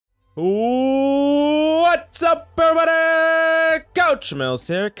What's up, everybody? Coach Mills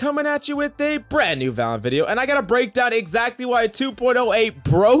here, coming at you with a brand new Valorant video, and I gotta break down exactly why 2.08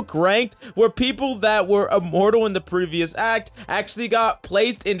 broke ranked, where people that were immortal in the previous act actually got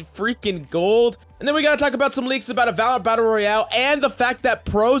placed in freaking gold. And then we gotta talk about some leaks about a Valorant Battle Royale and the fact that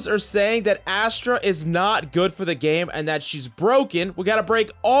pros are saying that Astra is not good for the game and that she's broken. We gotta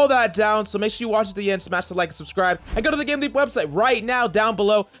break all that down, so make sure you watch to the end, smash the like and subscribe, and go to the GameLeap website right now down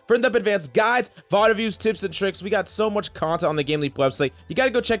below for in-depth advanced guides, VOD reviews, tips, and tricks. We got so much content on the GameLeap website. You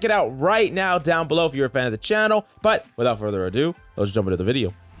gotta go check it out right now down below if you're a fan of the channel. But without further ado, let's jump into the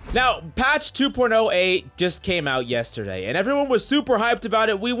video. Now, patch 2.08 just came out yesterday, and everyone was super hyped about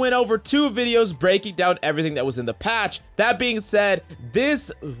it. We went over 2 videos breaking down everything that was in the patch. That being said,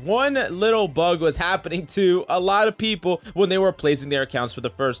 this one little bug was happening to a lot of people when they were placing their accounts for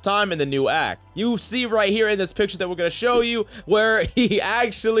the first time in the new act. You see right here in this picture that we're going to show you where he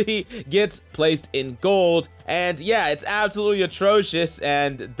actually gets placed in gold. And yeah, it's absolutely atrocious,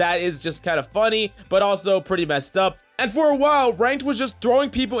 and that is just kind of funny, but also pretty messed up. And for a while, Ranked was just throwing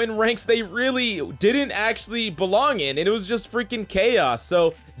people in ranks they really didn't actually belong in, and it was just freaking chaos.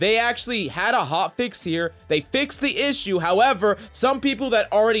 So they actually had a hotfix here. They fixed the issue. However, some people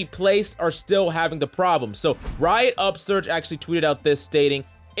that already placed are still having the problem. So Riot Upsurge actually tweeted out this stating,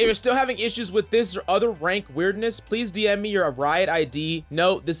 "If you're still having issues with this or other rank weirdness, please DM me your Riot ID.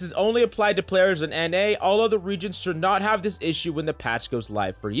 Note, this is only applied to players in NA. All other regions should not have this issue when the patch goes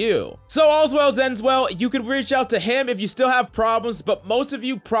live for you." So all's well as ends well. You can reach out to him if you still have problems, but most of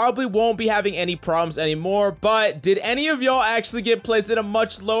you probably won't be having any problems anymore. But did any of y'all actually get placed in a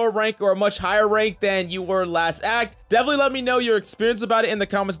much lower rank or a much higher rank than you were last act? Definitely let me know your experience about it in the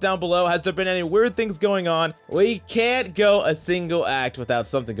comments down below. Has there been any weird things going on? We can't go a single act without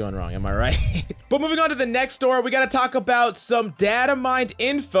something going wrong, am I right? But moving on to the next story, we gotta talk about some data mined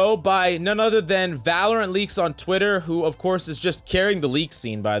info by none other than Valorant Leaks on Twitter, who of course is just carrying the leak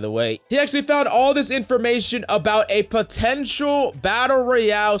scene, by the way. He actually found all this information about a potential Battle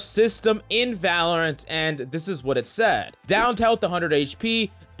Royale system in Valorant, and this is what it said. Downed health 100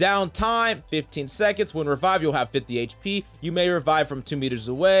 HP, down time 15 seconds. When revived, you'll have 50 HP. You may revive from 2 meters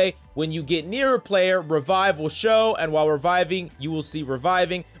away. When you get near a player, revive will show, and while reviving, you will see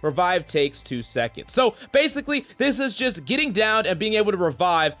reviving. Revive takes 2 seconds. So basically, this is just getting down and being able to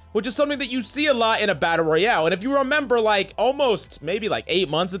revive, which is something that you see a lot in a Battle Royale. And if you remember, like almost maybe like 8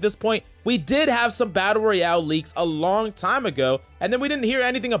 months at this point, we did have some Battle Royale leaks a long time ago, and then we didn't hear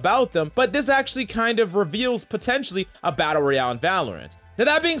anything about them, but this actually kind of reveals potentially a Battle Royale in Valorant. Now,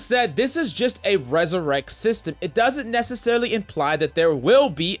 that being said, this is just a resurrect system. It doesn't necessarily imply that there will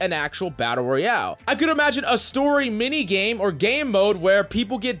be an actual Battle Royale. I could imagine a story mini game or game mode where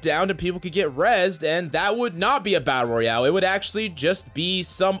people get downed and people could get rezzed, and that would not be a Battle Royale. It would actually just be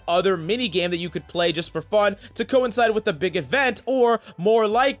some other mini game that you could play just for fun to coincide with the big event, or more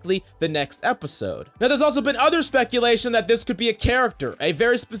likely, the next episode. Now, there's also been other speculation that this could be a character, a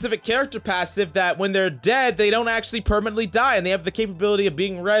very specific character passive that when they're dead, they don't actually permanently die, and they have the capability of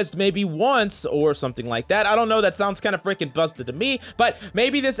being rezzed maybe once or something like that. I don't know, that sounds kind of freaking busted to me, but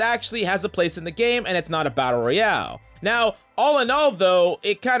maybe this actually has a place in the game and it's not a Battle Royale. Now, all in all though,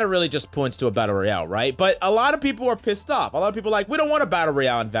 it kind of really just points to a Battle Royale, right? But a lot of people are pissed off. A lot of people are like, we don't want a Battle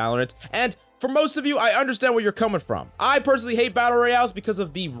Royale in Valorant, and for most of you, I understand where you're coming from. I personally hate Battle Royales because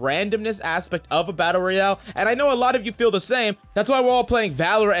of the randomness aspect of a Battle Royale, and I know a lot of you feel the same. That's why we're all playing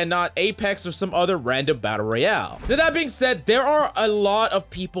Valorant and not Apex or some other random Battle Royale. Now, that being said, there are a lot of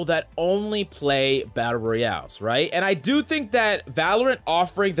people that only play Battle Royales, right? And I do think that Valorant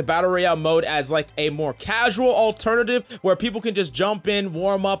offering the Battle Royale mode as like a more casual alternative where people can just jump in,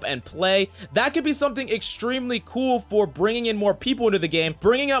 warm up, and play, that could be something extremely cool for bringing in more people into the game,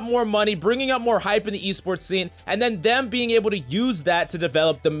 bringing up more money, bringing up more hype in the esports scene, and then them being able to use that to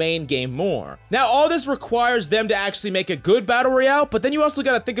develop the main game more. Now, all this requires them to actually make a good Battle Royale, but then you also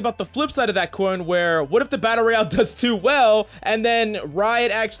got to think about the flip side of that coin, where what if the Battle Royale does too well, and then Riot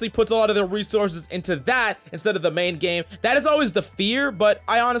actually puts a lot of their resources into that instead of the main game? That is always the fear, but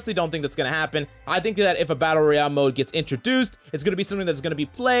I honestly don't think that's going to happen. I think that if a Battle Royale mode gets introduced, it's going to be something that's going to be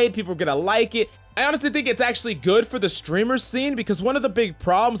played, people are going to like it. I honestly think it's actually good for the streamer scene, because one of the big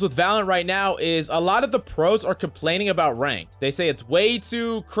problems with Valorant right now is a lot of the pros are complaining about ranked. They say it's way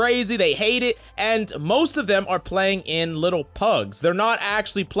too crazy, they hate it, and most of them are playing in little pugs. They're not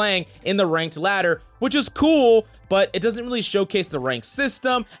actually playing in the ranked ladder, which is cool, but it doesn't really showcase the rank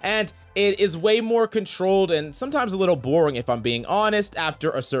system, and it is way more controlled and sometimes a little boring, if I'm being honest,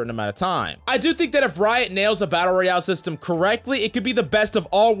 after a certain amount of time. I do think that if Riot nails a battle royale system correctly, it could be the best of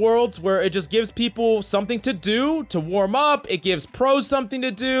all worlds, where it just gives people something to do to warm up, it gives pros something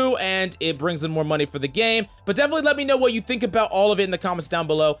to do, and it brings in more money for the game. But definitely let me know what you think about all of it in the comments down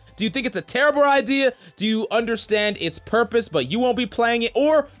below. Do you think it's a terrible idea? Do you understand its purpose, but you won't be playing it?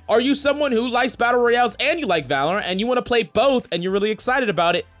 Or are you someone who likes battle royales and you like Valorant and you want to play both and you're really excited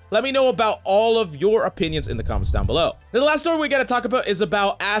about it? Let me know about all of your opinions in the comments down below. Now, the last story we gotta talk about is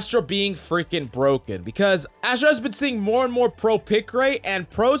about Astra being freaking broken, because Astra has been seeing more and more pro pick rate, and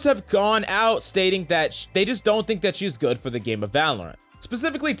pros have gone out stating that they just don't think that she's good for the game of Valorant.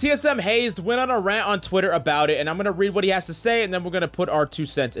 Specifically, TSM Hazed went on a rant on Twitter about it, and I'm gonna read what he has to say, and then we're gonna put our 2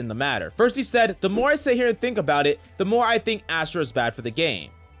 cents in the matter. First, he said, "The more I sit here and think about it, the more I think Astra is bad for the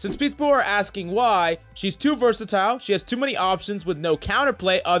game. Since people are asking why, she's too versatile, she has too many options with no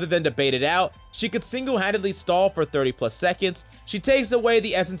counterplay other than to bait it out, she could single-handedly stall for 30+ seconds, she takes away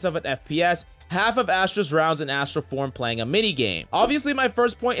the essence of an FPS, half of Astra's rounds in Astra form playing a minigame. Obviously, my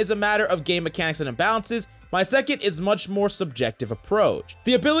first point is a matter of game mechanics and imbalances. My second is much more subjective approach.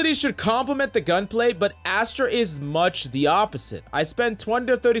 The abilities should complement the gunplay, but Astra is much the opposite. I spend 20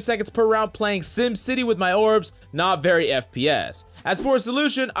 to 30 seconds per round playing SimCity with my orbs, not very FPS. As for a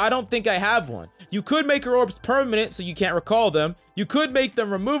solution, I don't think I have one. You could make your orbs permanent so you can't recall them. You could make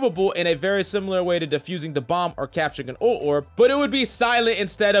them removable in a very similar way to defusing the bomb or capturing an ult orb, but it would be silent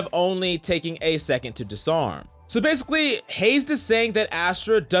instead of only taking a second to disarm." So basically, Hazed is saying that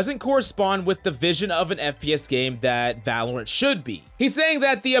Astra doesn't correspond with the vision of an FPS game that Valorant should be. He's saying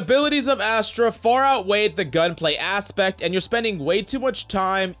that the abilities of Astra far outweigh the gunplay aspect, and you're spending way too much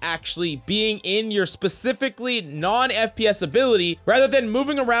time actually being in your specifically non-FPS ability rather than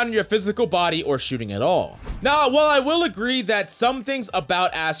moving around in your physical body or shooting at all. Now, while I will agree that some things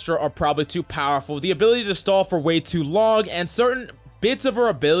about Astra are probably too powerful, the ability to stall for way too long, and certain bits of her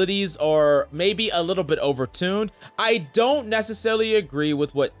abilities are maybe a little bit overtuned, I don't necessarily agree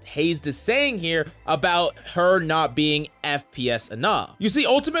with what Hazed is saying here about her not being FPS enough. You see,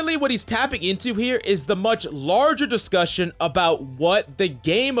 ultimately what he's tapping into here is the much larger discussion about what the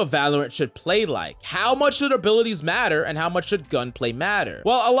game of Valorant should play like. How much should abilities matter and how much should gunplay matter?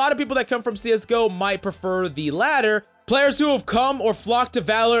 Well, a lot of people that come from CSGO might prefer the latter. Players who have come or flocked to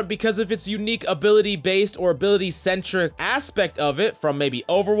Valorant because of its unique ability-based or ability-centric aspect of it, from maybe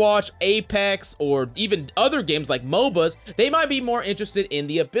Overwatch, Apex, or even other games like MOBAs, they might be more interested in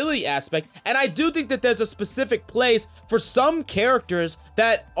the ability aspect. And I do think that there's a specific place for some characters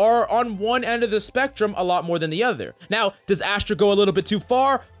that are on one end of the spectrum a lot more than the other. Now, does Astra go a little bit too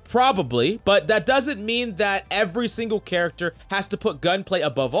far? Probably, but that doesn't mean that every single character has to put gunplay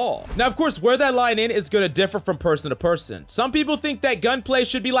above all. Now, of course, where that line in is going to differ from person to person. Some people think that gunplay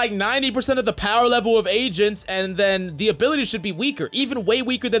should be like 90% of the power level of agents, and then the abilities should be weaker, even way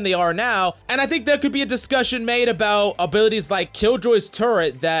weaker than they are now. And I think there could be a discussion made about abilities like Killjoy's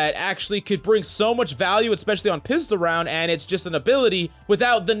turret that actually could bring so much value, especially on pistol round, and it's just an ability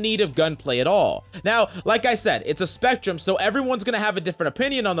without the need of gunplay at all. Now, like I said, it's a spectrum, so everyone's going to have a different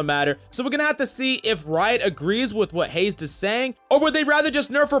opinion on the matter, so we're gonna have to see if Riot agrees with what Hazed is saying, or would they rather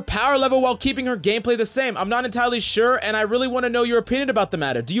just nerf her power level while keeping her gameplay the same? I'm not entirely sure, and I really want to know your opinion about the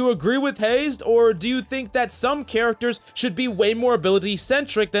matter. Do you agree with Hazed, or do you think that some characters should be way more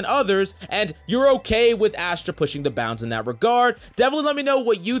ability-centric than others, and you're okay with Astra pushing the bounds in that regard? Definitely let me know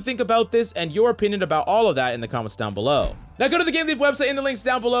what you think about this and your opinion about all of that in the comments down below. Now go to the GameLeap website in the links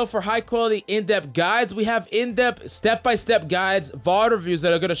down below for high quality in-depth guides. We have in-depth step-by-step guides, VOD reviews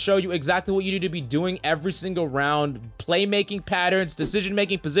that are going to show you exactly what you need to be doing every single round, playmaking patterns,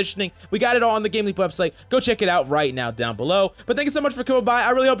 decision-making, positioning. We got it all on the GameLeap website. Go check it out right now down below. But thank you so much for coming by.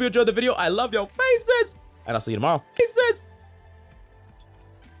 I really hope you enjoyed the video. I love your faces, and I'll see you tomorrow. Faces.